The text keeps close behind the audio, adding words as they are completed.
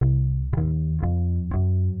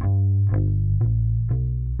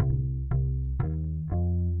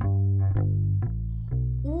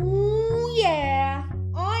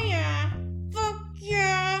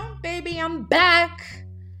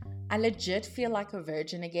I legit feel like a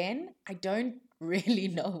virgin again. I don't really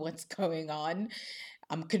know what's going on.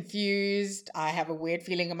 I'm confused. I have a weird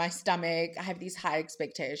feeling in my stomach. I have these high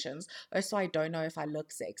expectations. Also, I don't know if I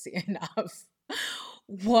look sexy enough.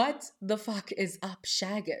 What the fuck is up,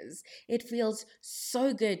 shaggers? It feels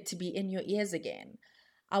so good to be in your ears again.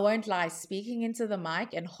 I won't lie, speaking into the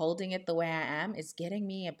mic and holding it the way I am is getting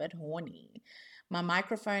me a bit horny. My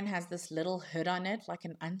microphone has this little hood on it, like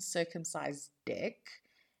an uncircumcised dick,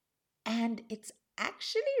 and it's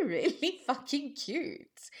actually really fucking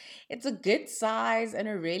cute. It's a good size and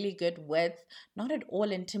a really good width, not at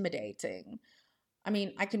all intimidating. I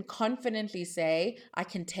mean, I can confidently say I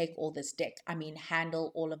can take all this dick. I mean,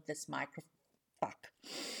 handle all of this micro. Fuck.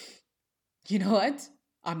 You know what?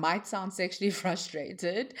 I might sound sexually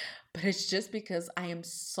frustrated, but it's just because I am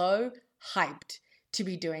so hyped to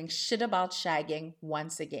be doing shit about shagging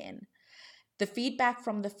once again. The feedback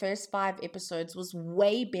from the first 5 episodes was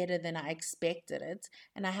way better than I expected it,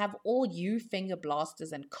 and I have all you finger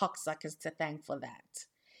blasters and cocksuckers to thank for that.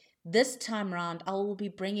 This time round, I will be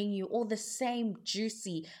bringing you all the same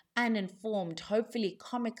juicy, uninformed, hopefully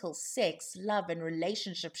comical sex, love, and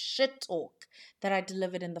relationship shit talk that I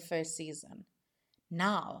delivered in the first season.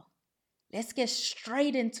 Now, let's get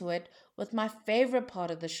straight into it with my favorite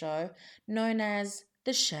part of the show, known as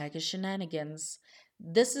the Shagger Shenanigans.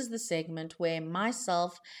 This is the segment where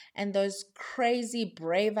myself and those crazy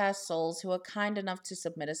brave ass souls who are kind enough to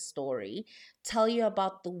submit a story tell you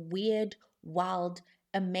about the weird, wild,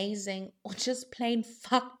 amazing, or just plain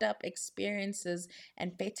fucked up experiences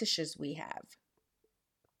and fetishes we have.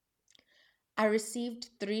 I received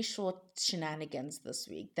 3 short shenanigans this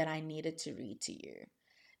week that I needed to read to you.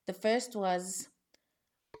 The first was,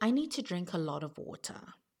 I need to drink a lot of water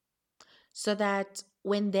so that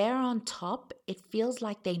when they're on top, it feels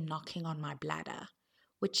like they're knocking on my bladder,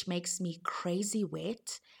 which makes me crazy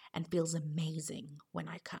wet and feels amazing when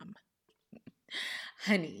I come.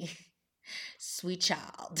 Honey, sweet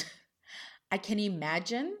child, I can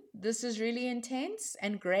imagine this is really intense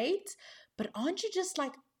and great, but aren't you just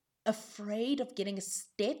like afraid of getting a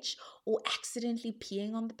stitch or accidentally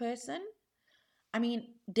peeing on the person? I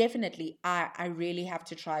mean, definitely, I really have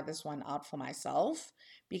to try this one out for myself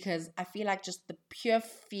because I feel like just the pure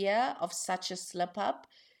fear of such a slip up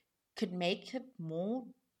could make it more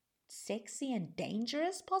sexy and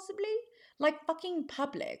dangerous, possibly. Like fucking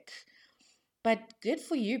public. But good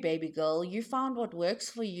for you, baby girl. You found what works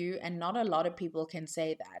for you, and not a lot of people can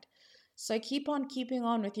say that. So keep on keeping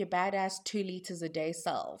on with your badass 2 liters a day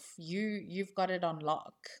self. You've got it on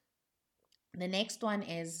lock. The next one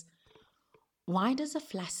is, why does a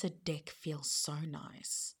flaccid dick feel so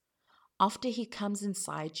nice? After he comes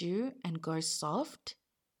inside you and goes soft,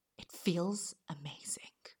 it feels amazing.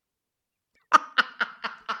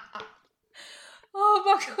 Oh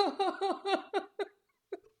my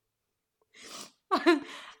god.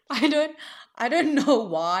 I don't I don't know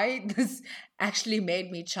why this actually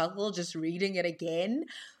made me chuckle just reading it again,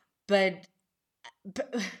 but p-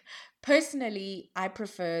 personally I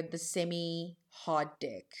prefer the semi hard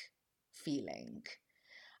dick feeling.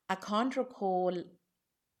 I can't recall.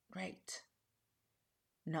 Right.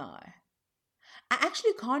 No. I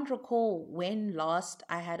actually can't recall when last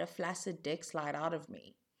I had a flaccid dick slide out of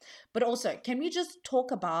me. But also, can we just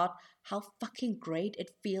talk about how fucking great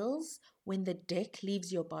it feels when the dick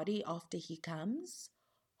leaves your body after he comes?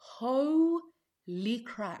 Holy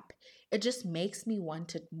crap. It just makes me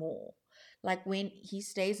want it more. Like when he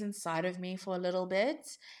stays inside of me for a little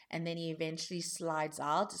bit and then he eventually slides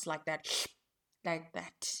out, it's like that, like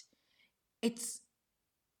that. It's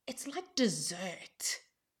it's like dessert.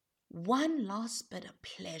 One last bit of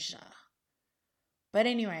pleasure. But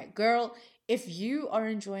anyway, girl, if you are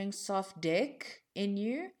enjoying soft dick in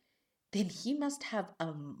you, then he must have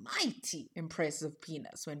a mighty impressive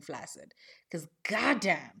penis when flaccid. Because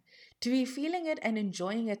goddamn, to be feeling it and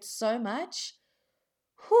enjoying it so much,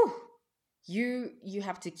 whew, you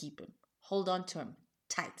have to keep him. Hold on to him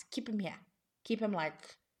tight. Keep him here. Keep him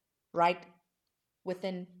like right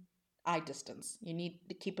within eye distance. You need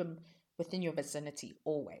to keep him within your vicinity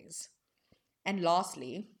always. And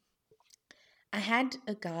lastly, I had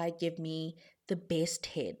a guy give me the best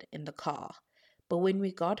head in the car, but when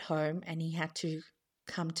we got home and he had to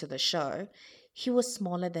come to the show, he was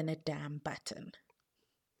smaller than a damn button.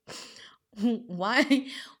 why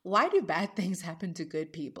why do bad things happen to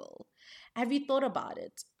good people? Have you thought about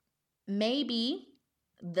it? Maybe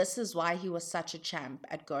this is why he was such a champ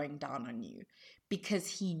at going down on you, because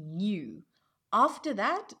he knew after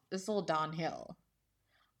that it's all downhill.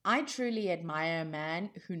 I truly admire a man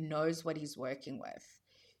who knows what he's working with.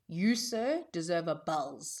 You, sir, deserve a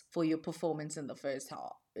buzz for your performance in the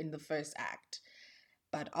first act.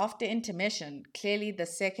 But after intermission, clearly the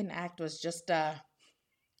second act was just a.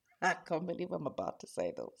 I can't believe I'm about to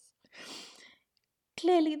say this.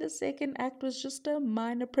 Clearly, the second act was just a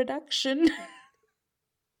minor production.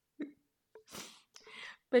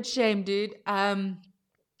 But shame, dude.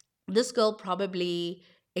 This girl probably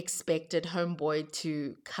expected Homeboy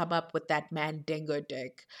to come up with that Mandingo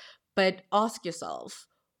dick. But ask yourself,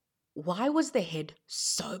 why was the head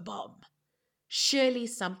so bomb? Surely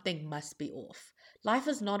something must be off. Life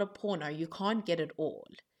is not a porno, you can't get it all.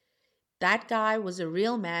 That guy was a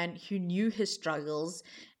real man who knew his struggles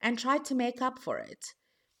and tried to make up for it.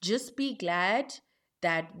 Just be glad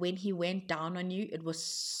that when he went down on you, it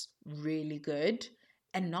was really good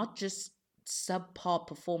and not just subpar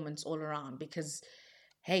performance all around. Because,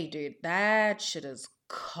 hey, dude, that shit is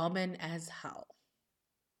common as hell.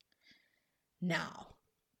 Now,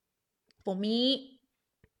 for me,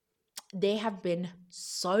 there have been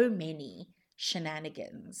so many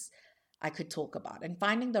shenanigans I could talk about, and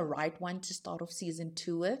finding the right one to start off season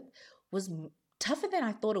 2 with was tougher than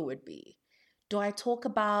I thought it would be. Do I talk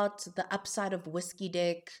about the upside of whiskey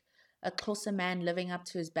dick, a closer man living up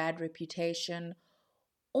to his bad reputation,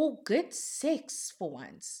 or good sex for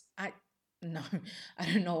once? No, I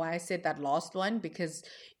don't know why I said that last one, because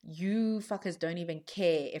you fuckers don't even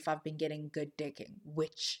care if I've been getting good dicking,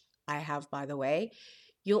 which I have, by the way.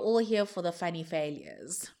 You're all here for the funny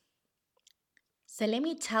failures. So let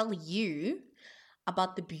me tell you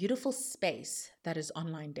about the beautiful space that is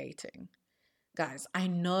online dating. Guys, I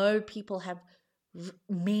know people have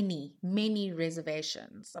many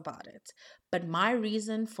reservations about it, but my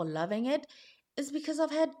reason for loving it is because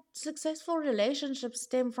I've had successful relationships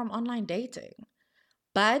stem from online dating.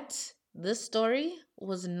 But this story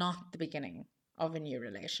was not the beginning of a new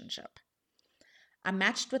relationship. I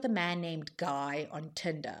matched with a man named Guy on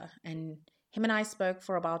Tinder, and him and I spoke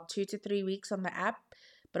for about 2 to 3 weeks on the app,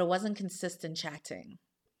 but it wasn't consistent chatting.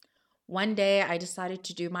 One day I decided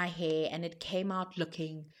to do my hair and it came out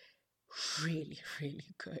looking really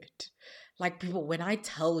good. Like, people, when I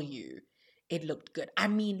tell you it looked good, I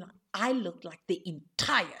mean, I looked like the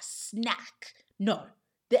entire snack. No,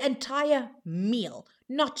 the entire meal,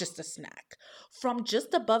 not just a snack. From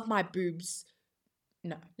just above my boobs.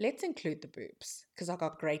 No, let's include the boobs because I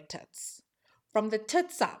got great tits. From the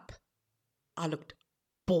tits up, I looked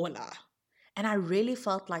baller. And I really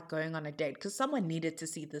felt like going on a date because someone needed to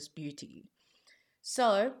see this beauty.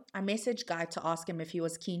 So I messaged Guy to ask him if he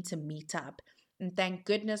was keen to meet up. And thank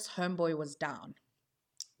goodness Homeboy was down.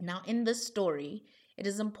 Now, in this story, it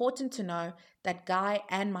is important to know that Guy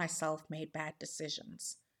and myself made bad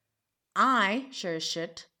decisions. I, sure as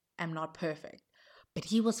shit, am not perfect, but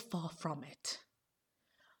he was far from it.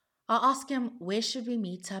 I ask him, where should we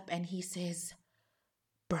meet up? And he says,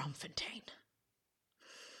 Braamfontein.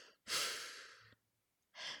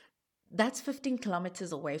 That's 15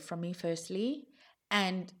 kilometers away from me, firstly.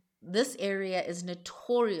 And this area is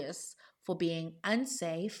notorious for being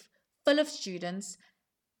unsafe, full of students,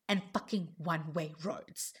 and fucking one-way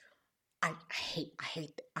roads. I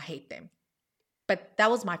hate them. But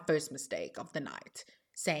that was my first mistake of the night,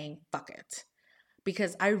 saying fuck it.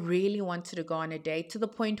 Because I really wanted to go on a date to the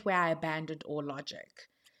point where I abandoned all logic.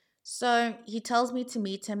 So he tells me to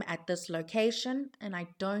meet him at this location, and I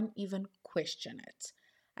don't even question it.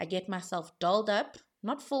 I get myself dolled up,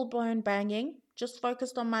 not full-blown banging, just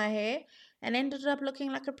focused on my hair, and ended up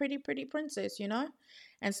looking like a pretty princess,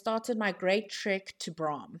 and started my great trek to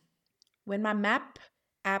Braam. When my map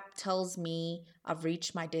app tells me I've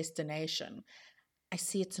reached my destination, I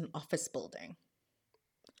see it's an office building.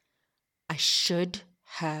 I should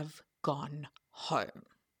have gone home.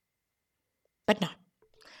 But no.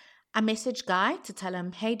 I message Guy to tell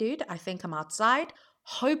him, hey dude, I think I'm outside,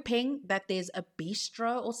 hoping that there's a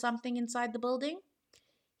bistro or something inside the building.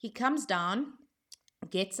 He comes down,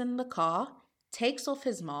 gets in the car, takes off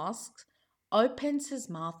his mask, opens his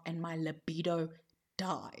mouth, and my libido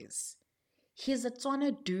dies. He's a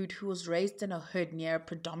Tswana dude who was raised in a hood near a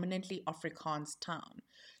predominantly Afrikaans town.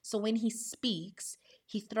 So when he speaks,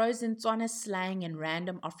 he throws in Tswana slang and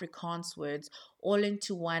random Afrikaans words all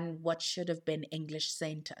into one what should have been English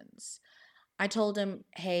sentence. I told him,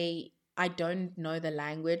 hey, I don't know the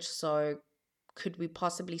language, so could we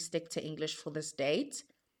possibly stick to English for this date?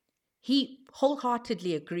 He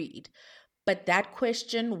wholeheartedly agreed, but that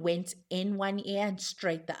question went in one ear and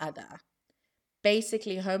straight the other.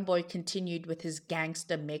 Basically, Homeboy continued with his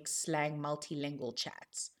gangster mix slang multilingual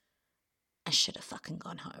chats. I should have fucking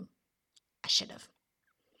gone home. I should have.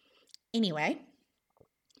 Anyway,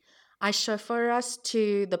 I chauffeur us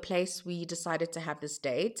to the place we decided to have this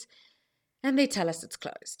date, and they tell us it's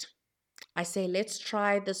closed. I say, let's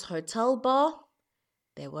try this hotel bar.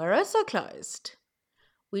 They were also closed.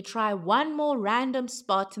 We try one more random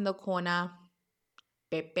spot in the corner.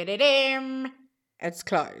 Beep-a-da-dim. It's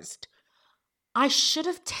closed. I should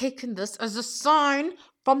have taken this as a sign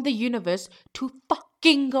from the universe to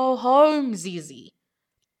fucking go home, Zizi.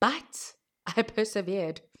 But I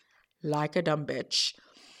persevered like a dumb bitch.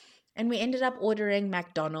 And we ended up ordering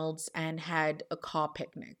McDonald's and had a car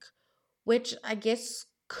picnic, which I guess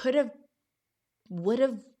would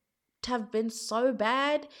have been so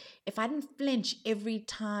bad if I didn't flinch every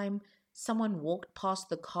time someone walked past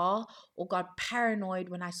the car or got paranoid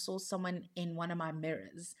when I saw someone in one of my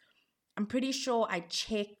mirrors. I'm pretty sure I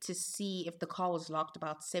checked to see if the car was locked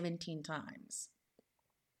about 17 times.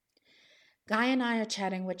 Guy and I are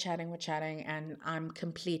chatting, we're chatting, and I'm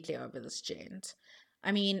completely over this gent.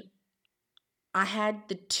 I mean, I had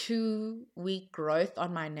the 2-week growth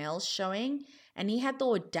on my nails showing, and he had the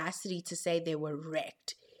audacity to say they were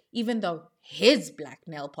wrecked, even though his black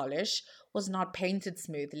nail polish was not painted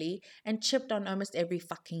smoothly and chipped on almost every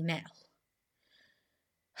fucking nail.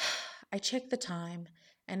 I check the time,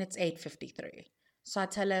 and it's 8:53. So I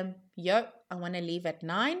tell him, yo, I want to leave at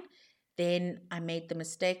 9. Then I made the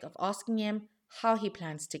mistake of asking him how he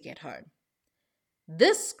plans to get home.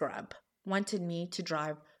 This scrub wanted me to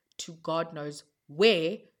drive to God knows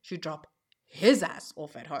where to drop his ass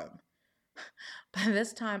off at home. By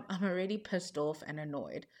this time, I'm already pissed off and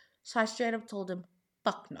annoyed. So I straight up told him,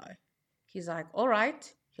 fuck no. He's like, all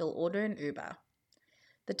right, he'll order an Uber.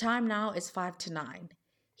 The time now is 5 to 9.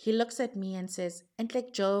 He looks at me and says,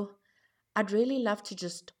 Entlik Joe, I'd really love to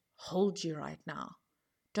just hold you right now.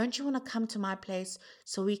 Don't you want to come to my place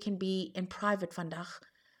so we can be in private vandag?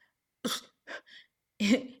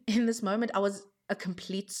 In this moment, I was a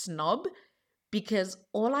complete snob because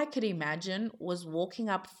all I could imagine was walking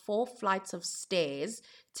up 4 flights of stairs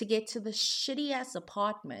to get to the shitty ass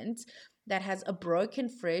apartment that has a broken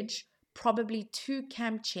fridge, probably 2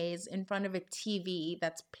 camp chairs in front of a TV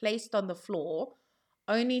that's placed on the floor,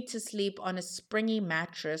 only to sleep on a springy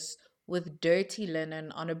mattress with dirty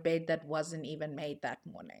linen on a bed that wasn't even made that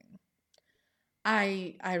morning.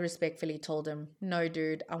 I respectfully told him, no,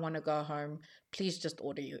 dude, I want to go home. Please just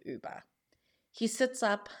order your Uber. He sits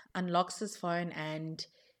up, unlocks his phone, and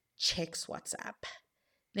checks WhatsApp.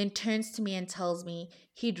 Then turns to me and tells me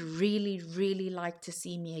he'd really, really like to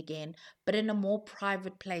see me again, but in a more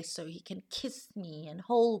private place so he can kiss me and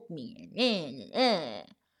hold me.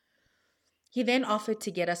 He then offered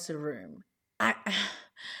to get us a room.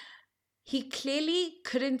 He clearly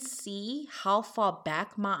couldn't see how far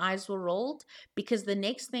back my eyes were rolled because the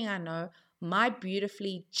next thing I know, my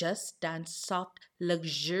beautifully just done, soft,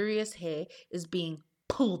 luxurious hair is being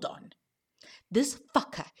pulled on. This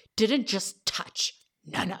fucker didn't just touch.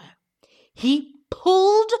 No. He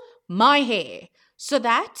pulled my hair so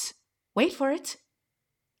that, wait for it,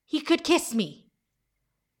 he could kiss me.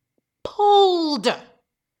 Pulled.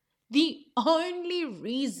 The only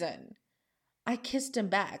reason I kissed him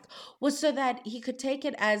back was so that he could take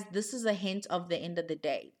it as this is a hint of the end of the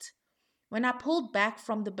date. When I pulled back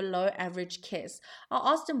from the below average kiss, I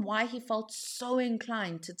asked him why he felt so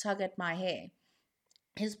inclined to tug at my hair.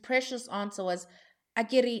 His precious answer was,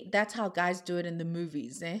 Agiri, that's how guys do it in the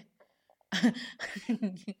movies, eh?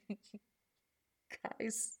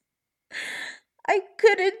 Guys, I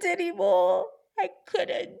couldn't anymore. I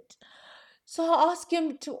couldn't. So I asked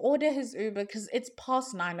him to order his Uber because it's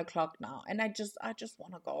past 9 o'clock now and I just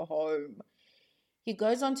want to go home. He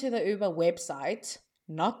goes onto the Uber website,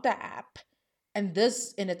 not the app, and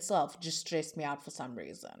this in itself just stressed me out for some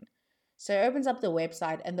reason. So he opens up the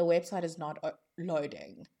website and the website is not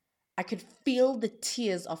loading. I could feel the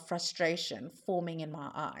tears of frustration forming in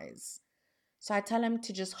my eyes. So I tell him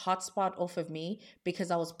to just hotspot off of me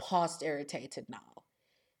because I was past irritated now.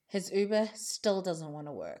 His Uber still doesn't want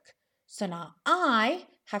to work. So now I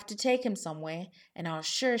have to take him somewhere, and I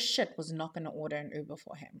sure as shit was not going to order an Uber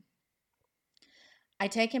for him. I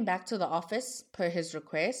take him back to the office per his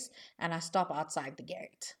request, and I stop outside the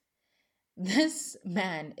gate. This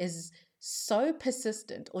man is so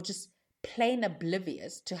persistent or just plain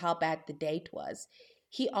oblivious to how bad the date was.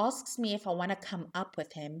 He asks me if I want to come up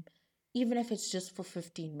with him, even if it's just for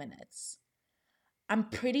 15 minutes. I'm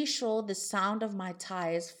pretty sure the sound of my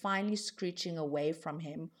tires finally screeching away from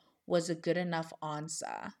him was a good enough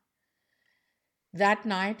answer. That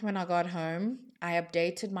night when I got home, I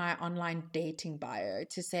updated my online dating bio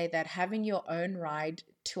to say that having your own ride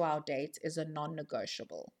to our date is a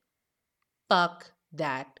non-negotiable. Fuck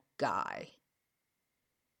that guy.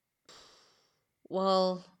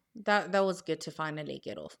 Well, That was good to finally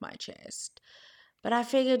get off my chest. But I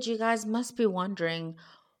figured you guys must be wondering,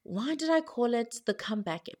 why did I call it the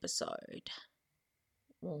comeback episode?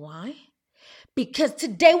 Why? Because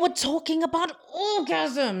today we're talking about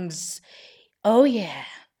orgasms. Oh yeah.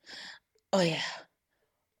 Oh yeah.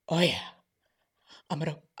 Oh yeah.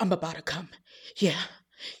 I'm about to come. Yeah.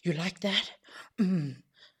 You like that? Mm.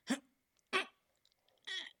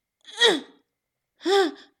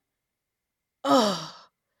 Oh,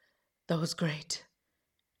 that was great.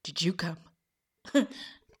 Did you come?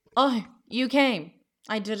 Oh, you came.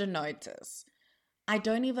 I didn't notice. I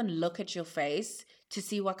don't even look at your face to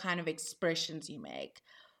see what kind of expressions you make.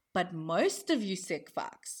 But most of you sick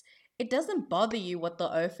fucks, it doesn't bother you what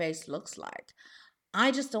the O face looks like.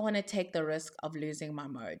 I just don't want to take the risk of losing my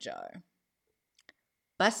mojo.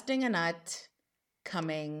 Busting a nut,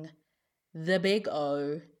 coming, the big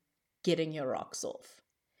O, getting your rocks off.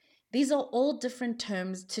 These are all different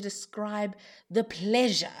terms to describe the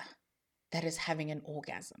pleasure that is having an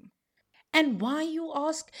orgasm. And why, you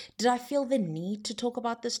ask, did I feel the need to talk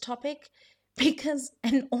about this topic? Because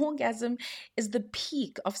an orgasm is the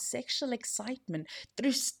peak of sexual excitement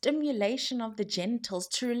through stimulation of the genitals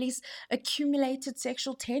to release accumulated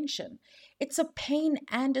sexual tension. It's a pain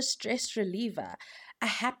and a stress reliever, a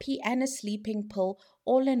happy and a sleeping pill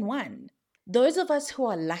all in one. Those of us who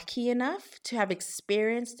are lucky enough to have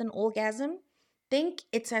experienced an orgasm think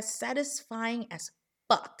it's as satisfying as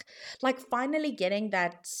fuck. Like finally getting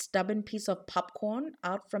that stubborn piece of popcorn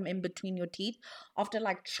out from in between your teeth after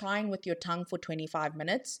like trying with your tongue for 25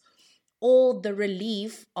 minutes, or the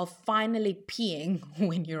relief of finally peeing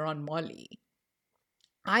when you're on Molly.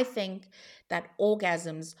 I think that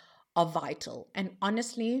orgasms are vital and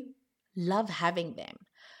honestly love having them.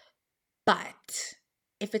 But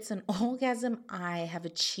if it's an orgasm I have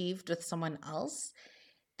achieved with someone else,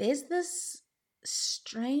 there's this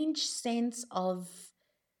strange sense of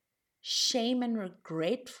shame and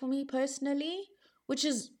regret for me personally, which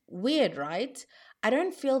is weird, right? I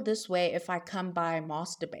don't feel this way if I come by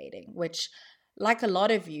masturbating, which, like a lot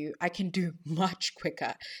of you, I can do much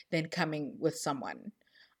quicker than coming with someone.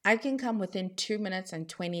 I can come within 2 minutes and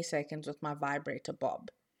 20 seconds with my vibrator bob.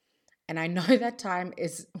 And I know that time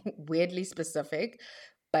is weirdly specific,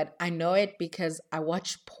 but I know it because I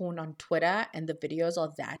watch porn on Twitter and the videos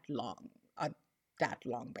are that long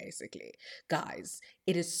basically. Guys,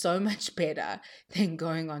 it is so much better than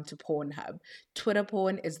going on to Pornhub. Twitter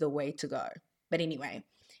porn is the way to go. But anyway,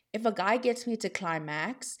 if a guy gets me to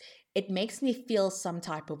climax, it makes me feel some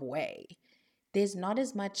type of way. There's not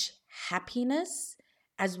as much happiness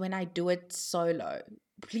as when I do it solo.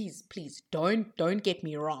 Please don't get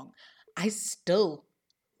me wrong. I still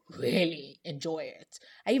really enjoy it.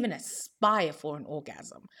 I even aspire for an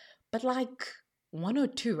orgasm. But like one or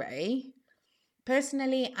two, eh?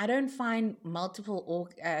 Personally, I don't find multiple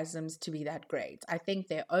orgasms to be that great. I think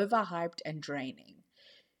they're overhyped and draining.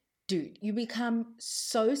 Dude, you become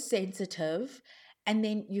so sensitive and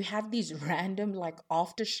then you have these random like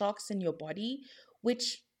aftershocks in your body,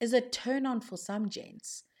 which is a turn on for some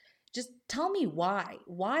gents. Just tell me why.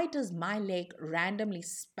 Why does my leg randomly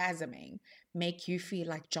spasming make you feel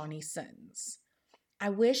like Johnny Sins? I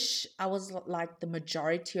wish I was like the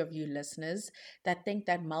majority of you listeners that think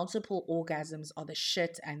that multiple orgasms are the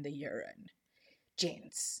shit and the urine.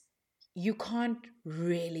 Gents, you can't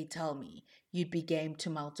really tell me you'd be game to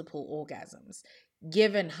multiple orgasms,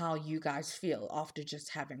 given how you guys feel after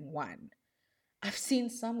just having one. I've seen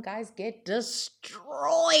some guys get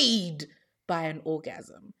destroyed by an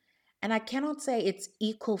orgasm. And I cannot say it's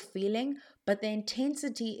equal feeling, but the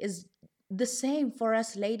intensity is the same for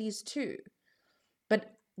us ladies too.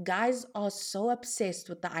 But guys are so obsessed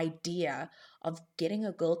with the idea of getting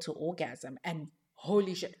a girl to orgasm and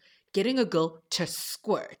holy shit, getting a girl to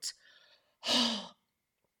squirt.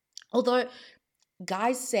 Although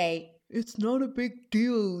guys say it's not a big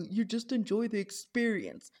deal, you just enjoy the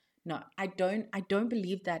experience. No, I don't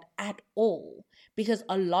believe that at all because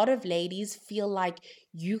a lot of ladies feel like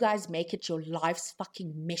you guys make it your life's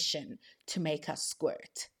fucking mission to make us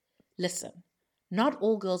squirt. Listen, not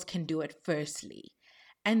all girls can do it firstly,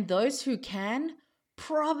 and those who can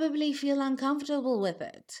probably feel uncomfortable with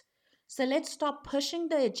it. So let's stop pushing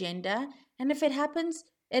the agenda, and if it happens,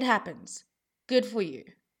 it happens. Good for you.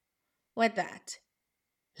 With that,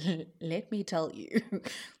 let me tell you,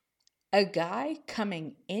 a guy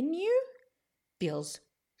coming in you feels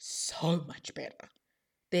so much better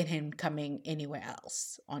than him coming anywhere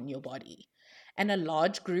else on your body. And a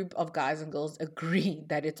large group of guys and girls agree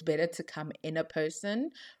that it's better to come in a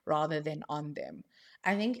person rather than on them.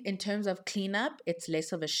 I think in terms of cleanup, it's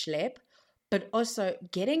less of a schlep, But also,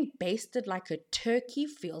 getting basted like a turkey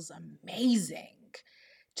feels amazing.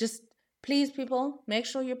 Just please, people, make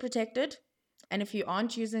sure you're protected. And if you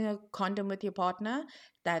aren't using a condom with your partner,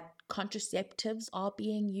 that contraceptives are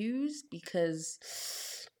being used because,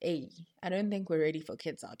 hey, I don't think we're ready for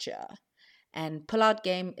kids out here. And pull-out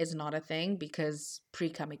game is not a thing because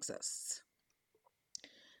pre-cum exists.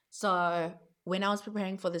 So when I was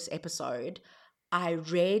preparing for this episode, I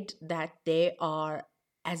read that there are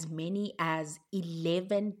as many as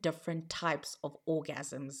 11 different types of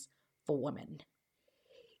orgasms for women.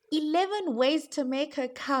 11 ways to make her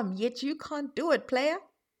come, yet you can't do it, player.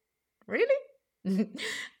 Really?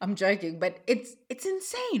 I'm joking, but it's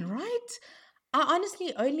insane, right? I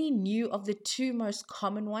honestly only knew of the two most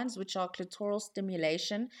common ones, which are clitoral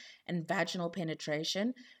stimulation and vaginal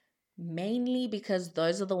penetration, mainly because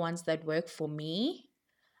those are the ones that work for me.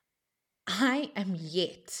 I am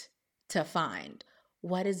yet to find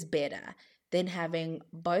what is better than having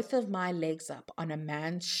both of my legs up on a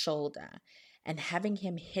man's shoulder and having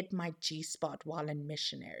him hit my G-spot while in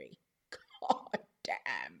missionary. God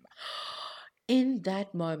damn. In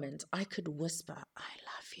that moment, I could whisper, I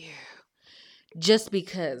love you, just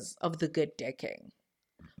because of the good decking.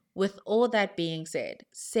 With all that being said,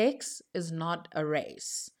 sex is not a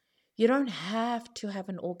race. You don't have to have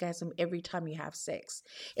an orgasm every time you have sex.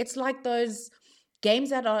 It's like those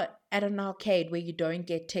games that are at an arcade where you don't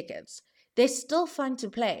get tickets. They're still fun to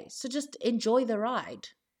play, so just enjoy the ride.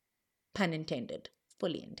 Pun intended,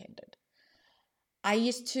 fully intended. I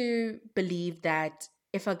used to believe that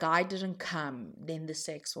if a guy didn't come, then the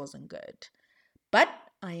sex wasn't good. But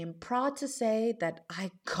I am proud to say that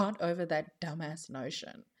I got over that dumbass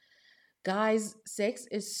notion. Guys, sex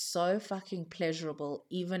is so fucking pleasurable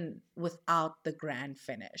even without the grand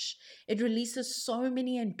finish. It releases so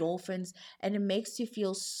many endorphins and it makes you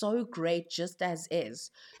feel so great just as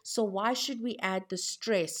is. So why should we add the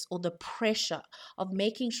stress or the pressure of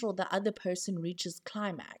making sure the other person reaches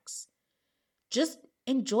climax? Just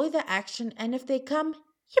enjoy the action, and if they come,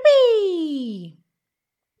 yippee!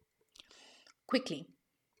 Quickly,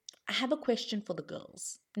 I have a question for the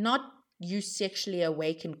girls. Not you sexually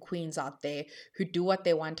awakened queens out there who do what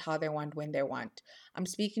they want, how they want, when they want. I'm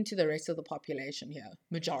speaking to the rest of the population here,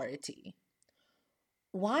 majority.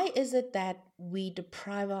 Why is it that we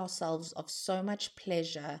deprive ourselves of so much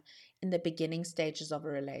pleasure in the beginning stages of a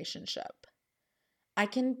relationship? I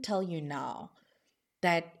can tell you now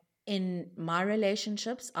that in my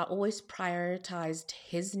relationships, I always prioritized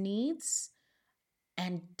his needs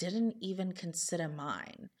and didn't even consider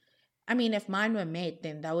mine. I mean, if mine were met,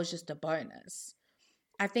 then that was just a bonus.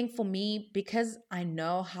 I think for me, because I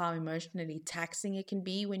know how emotionally taxing it can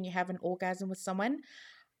be when you have an orgasm with someone,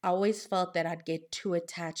 I always felt that I'd get too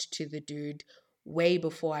attached to the dude way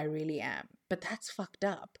before I really am. But that's fucked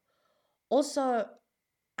up. Also,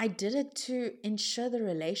 I did it to ensure the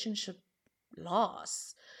relationship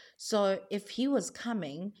lasts. So if he was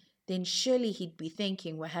coming, then surely he'd be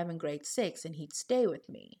thinking we're having great sex and he'd stay with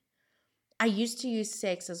me. I used to use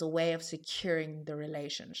sex as a way of securing the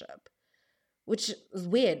relationship, which is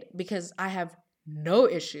weird because I have no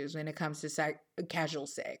issues when it comes to casual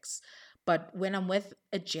sex. But when I'm with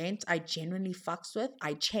a gent I genuinely fucks with,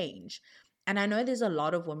 I change. And I know there's a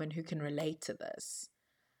lot of women who can relate to this.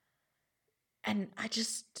 And I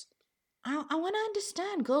want to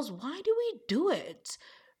understand, girls, why do we do it?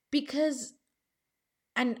 Because,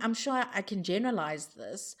 and I'm sure I can generalize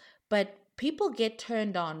this, but people get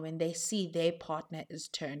turned on when they see their partner is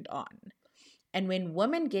turned on. And when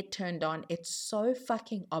women get turned on, it's so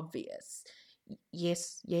fucking obvious.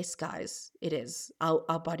 Yes, guys, it is.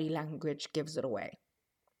 Our body language gives it away.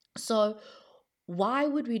 So why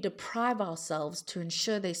would we deprive ourselves to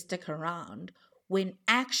ensure they stick around when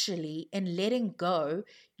actually, in letting go,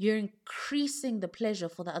 you're increasing the pleasure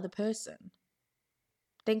for the other person?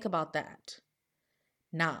 Think about that.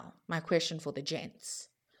 Now, my question for the gents.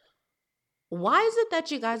 Why is it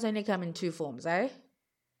that you guys only come in two forms, eh?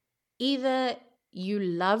 Either you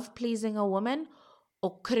love pleasing a woman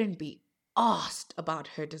or couldn't be asked about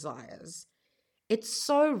her desires. It's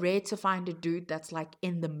so rare to find a dude that's like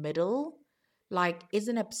in the middle, like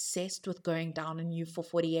isn't obsessed with going down on you for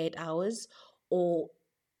 48 hours, or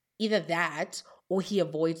either that or he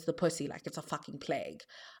avoids the pussy like it's a fucking plague.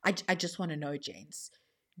 I just want to know, gents,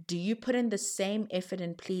 do you put in the same effort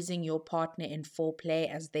in pleasing your partner in foreplay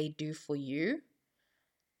as they do for you?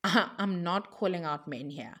 I'm not calling out men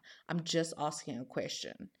here. I'm just asking a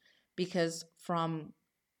question. Because from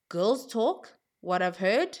girls' talk, what I've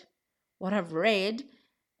heard, what I've read,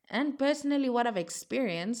 and personally what I've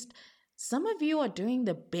experienced, some of you are doing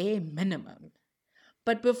the bare minimum.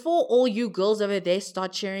 But before all you girls over there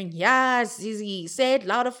start cheering, yes, Zizi, say it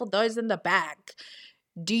louder for those in the back.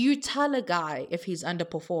 Do you tell a guy if he's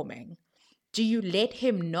underperforming? Do you let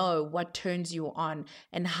him know what turns you on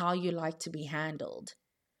and how you like to be handled?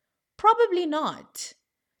 Probably not.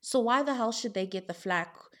 So why the hell should they get the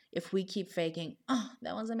flack if we keep faking, oh,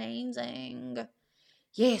 that was amazing?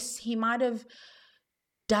 Yes, he might have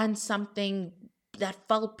done something that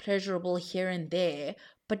felt pleasurable here and there,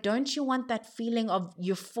 but don't you want that feeling of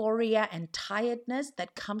euphoria and tiredness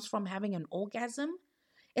that comes from having an orgasm?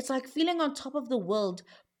 It's like feeling on top of the world,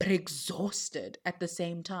 but exhausted at the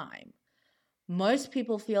same time. Most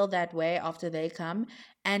people feel that way after they come,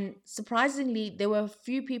 and surprisingly, there were a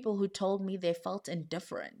few people who told me they felt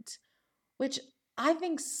indifferent, which I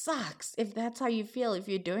think sucks if that's how you feel if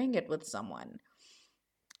you're doing it with someone.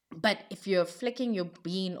 But if you're flicking your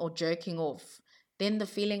bean or jerking off, then the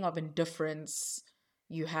feeling of indifference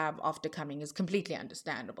you have after coming is completely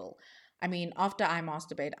understandable. I mean, after I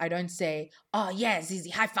masturbate, I don't say, oh, yeah, Zizi,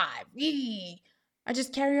 high five. Yee. I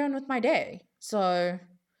just carry on with my day. So,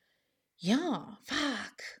 yeah,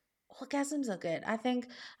 fuck. Orgasms are good. I think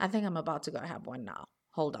I'm about to go have one now.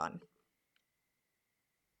 Hold on.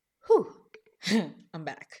 Whew. I'm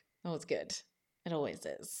back. That was good. It always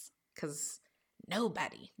is. Because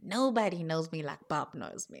nobody knows me like Bob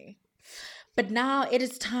knows me. But now it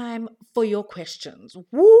is time for your questions.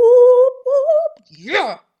 Whoop, whoop,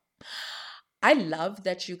 yeah. I love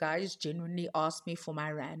that you guys genuinely ask me for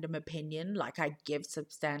my random opinion, like I give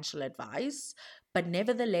substantial advice. But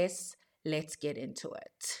nevertheless, let's get into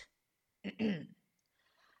it.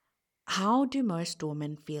 How do most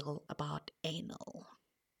women feel about anal?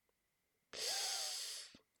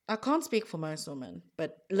 I can't speak for most women,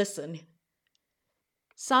 but listen.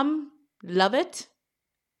 Some love it,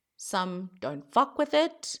 some don't fuck with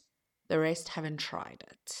it, the rest haven't tried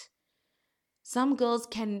it. Some girls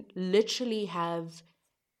can literally have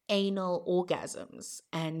anal orgasms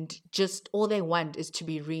and just all they want is to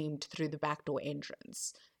be reamed through the back door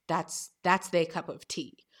entrance. That's their cup of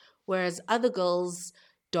tea. Whereas other girls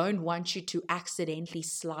don't want you to accidentally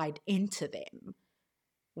slide into them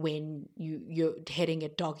when you're heading a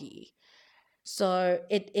doggy. So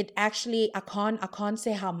it actually I can't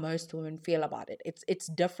say how most women feel about it. It's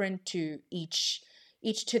different to each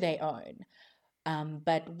to their own.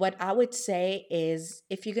 But what I would say is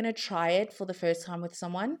if you're gonna try it for the first time with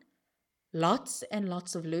someone, lots and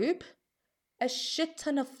lots of lube, a shit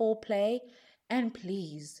ton of foreplay, and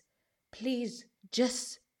please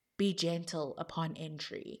just be gentle upon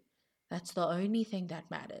entry. That's the only thing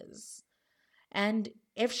that matters. And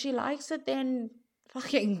if she likes it, then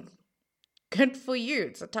fucking good for you.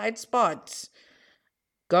 It's a tight spot.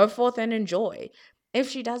 Go forth and enjoy. If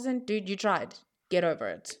she doesn't, dude, you tried. Get over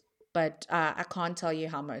it. But I can't tell you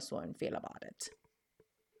how most women feel about it.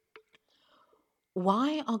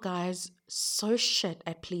 Why are guys so shit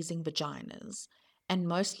at pleasing vaginas and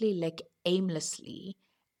mostly lick aimlessly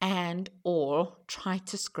and or try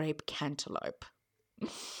to scrape cantaloupe?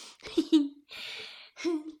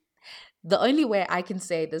 The only way I can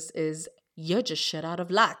say this is you're just shit out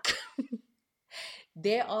of luck.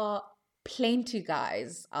 There are plenty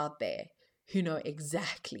guys out there who know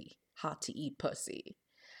exactly how to eat pussy.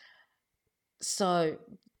 So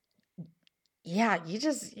yeah, you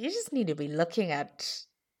just need to be looking at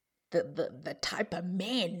the type of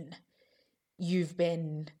men you've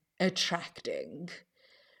been attracting,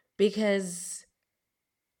 because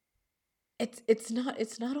it's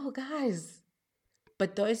not all guys,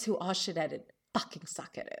 but those who are shit at it fucking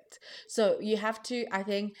suck at it. So you have to, I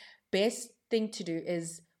think, best thing to do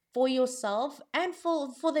is for yourself and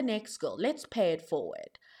for the next girl. Let's pay it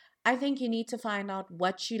forward. I think you need to find out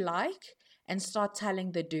what you like and start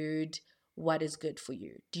telling the dude what is good for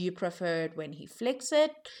you. Do you prefer it when he flicks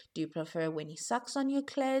it? Do you prefer when he sucks on your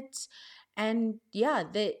clit? And yeah,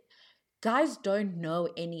 the guys don't know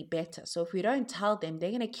any better. So if we don't tell them, they're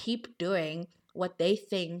going to keep doing what they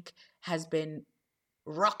think has been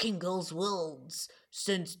rocking girls' worlds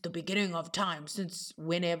since the beginning of time, since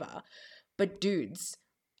whenever. But dudes,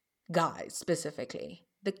 guys specifically,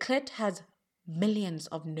 the clit has millions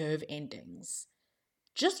of nerve endings.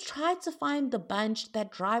 Just try to find the bunch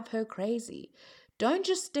that drive her crazy. Don't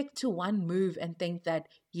just stick to one move and think that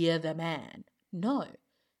you're the man. No,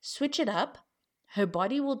 switch it up. Her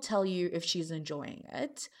body will tell you if she's enjoying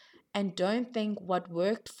it. And don't think what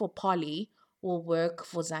worked for Polly will work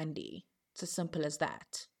for Zandi. It's as simple as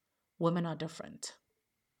that. Women are different.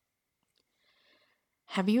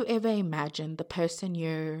 Have you ever imagined the person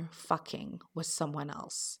you're fucking was someone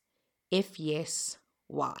else? If yes,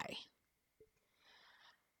 why?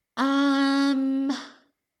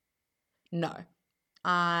 No.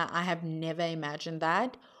 I have never imagined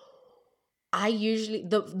that. I usually,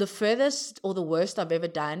 the furthest or the worst I've ever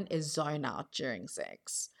done is zone out during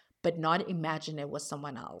sex, but not imagine it was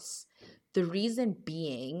someone else. The reason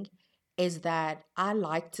being is that I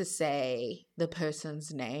like to say the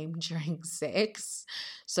person's name during sex.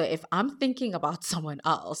 So if I'm thinking about someone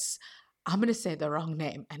else, I'm going to say the wrong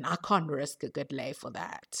name, and I can't risk a good lay for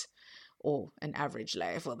that, or an average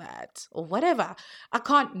lay for that, or whatever. I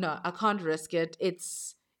can't risk it.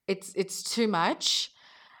 It's too much.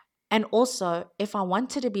 And also, if I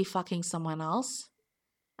wanted to be fucking someone else,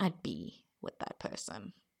 I'd be with that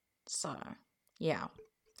person. So, yeah.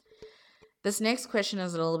 This next question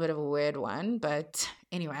is a little bit of a weird one, but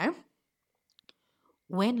anyway.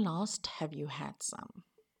 When last have you had some?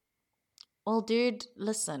 Well, dude,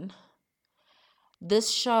 listen. This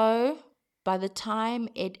show, by the time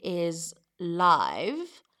it is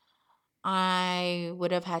live, I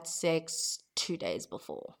would have had sex 2 days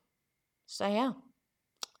before. So, yeah.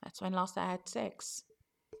 That's when last I had sex.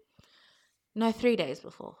 No, 3 days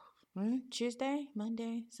before. Tuesday,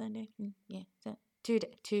 Monday, Sunday. Yeah, 2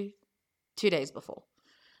 days before.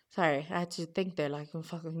 Sorry, I had to think there like a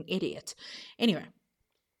fucking idiot. Anyway,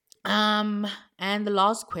 and the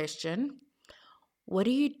last question: what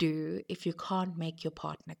do you do if you can't make your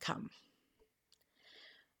partner come?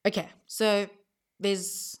 Okay, so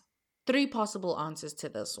there's 3 possible answers to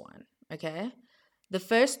this one. Okay, the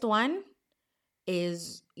first one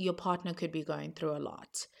is your partner could be going through a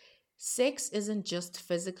lot. Sex isn't just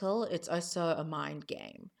physical, it's also a mind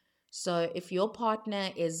game. So if your partner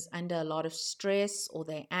is under a lot of stress, or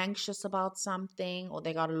they're anxious about something, or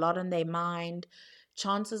they got a lot on their mind,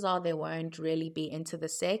 chances are they won't really be into the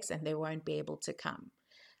sex and they won't be able to come.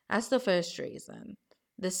 That's the first reason.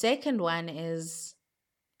 The second one is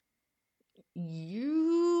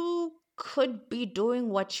you could be doing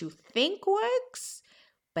what you think works,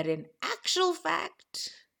 but in actual fact,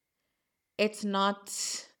 it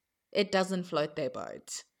doesn't float their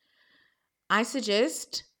boat. I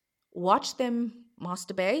suggest watch them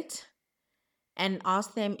masturbate and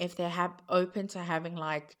ask them if they're open to having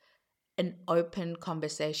like an open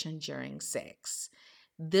conversation during sex.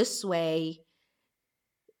 This way,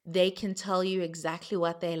 they can tell you exactly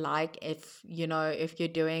what they like if you're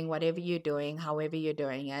doing whatever you're doing, however you're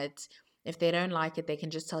doing it. If they don't like it, they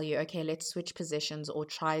can just tell you, okay, let's switch positions, or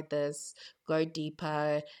try this, go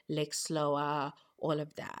deeper, legs slower, all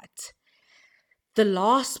of that. The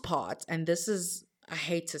last part, and this is, I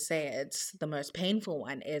hate to say it, the most painful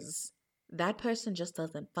one, is that person just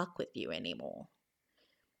doesn't fuck with you anymore.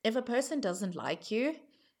 If a person doesn't like you,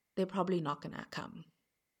 they're probably not going to come.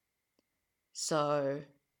 So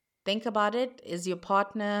think about it. Is your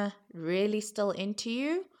partner really still into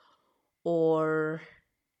you, or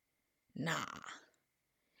nah?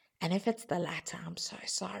 And if it's the latter, I'm so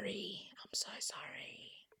sorry. I'm so sorry.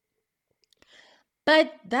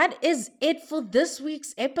 But that is it for this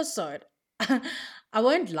week's episode. I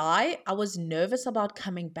won't lie, I was nervous about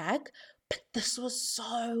coming back, but this was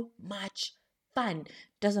so much fun.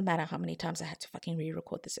 Doesn't matter how many times I had to fucking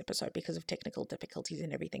re-record this episode because of technical difficulties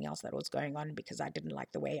and everything else that was going on, because I didn't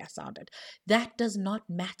like the way I sounded. That does not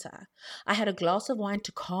matter. I had a glass of wine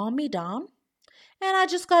to calm me down, and I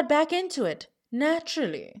just got back into it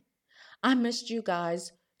naturally. I missed you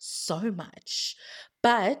guys so much.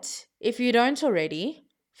 But if you don't already,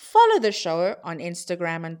 follow the show on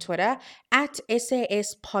Instagram and Twitter at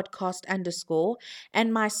SAS podcast _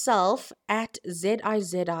 and myself at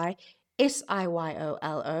ZIZISIYOLO.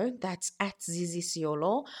 That's at Zizi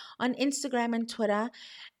Siolo on Instagram and Twitter.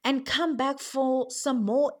 And come back for some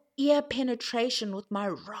more ear penetration with my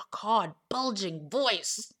rock hard, bulging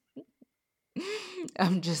voice.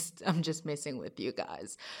 I'm just messing with you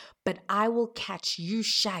guys. But I will catch you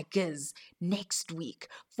shaggers next week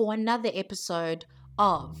for another episode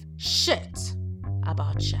of Shit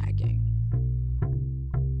About Shagging.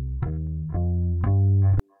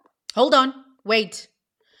 Hold on. Wait.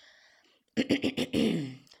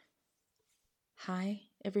 Hi,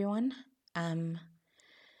 everyone.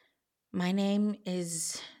 My name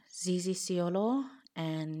is Zizi Siolo,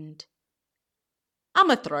 and I'm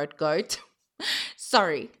a throat goat.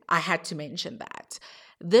 Sorry, I had to mention that.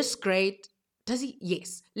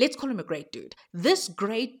 Yes, let's call him a great dude. This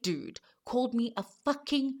great dude called me a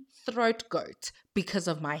fucking throat goat because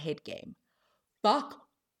of my head game. Fuck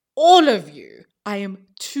all of you. I am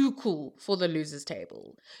too cool for the losers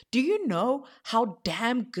table. Do you know how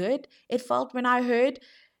damn good it felt when I heard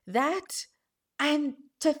that? And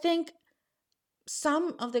to think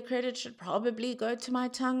some of the credit should probably go to my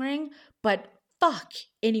tongue ring, but fuck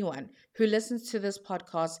anyone who listens to this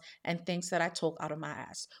podcast and thinks that I talk out of my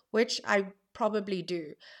ass, which I probably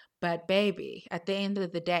do. But baby, at the end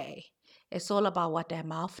of the day, it's all about what their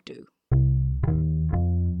mouth do.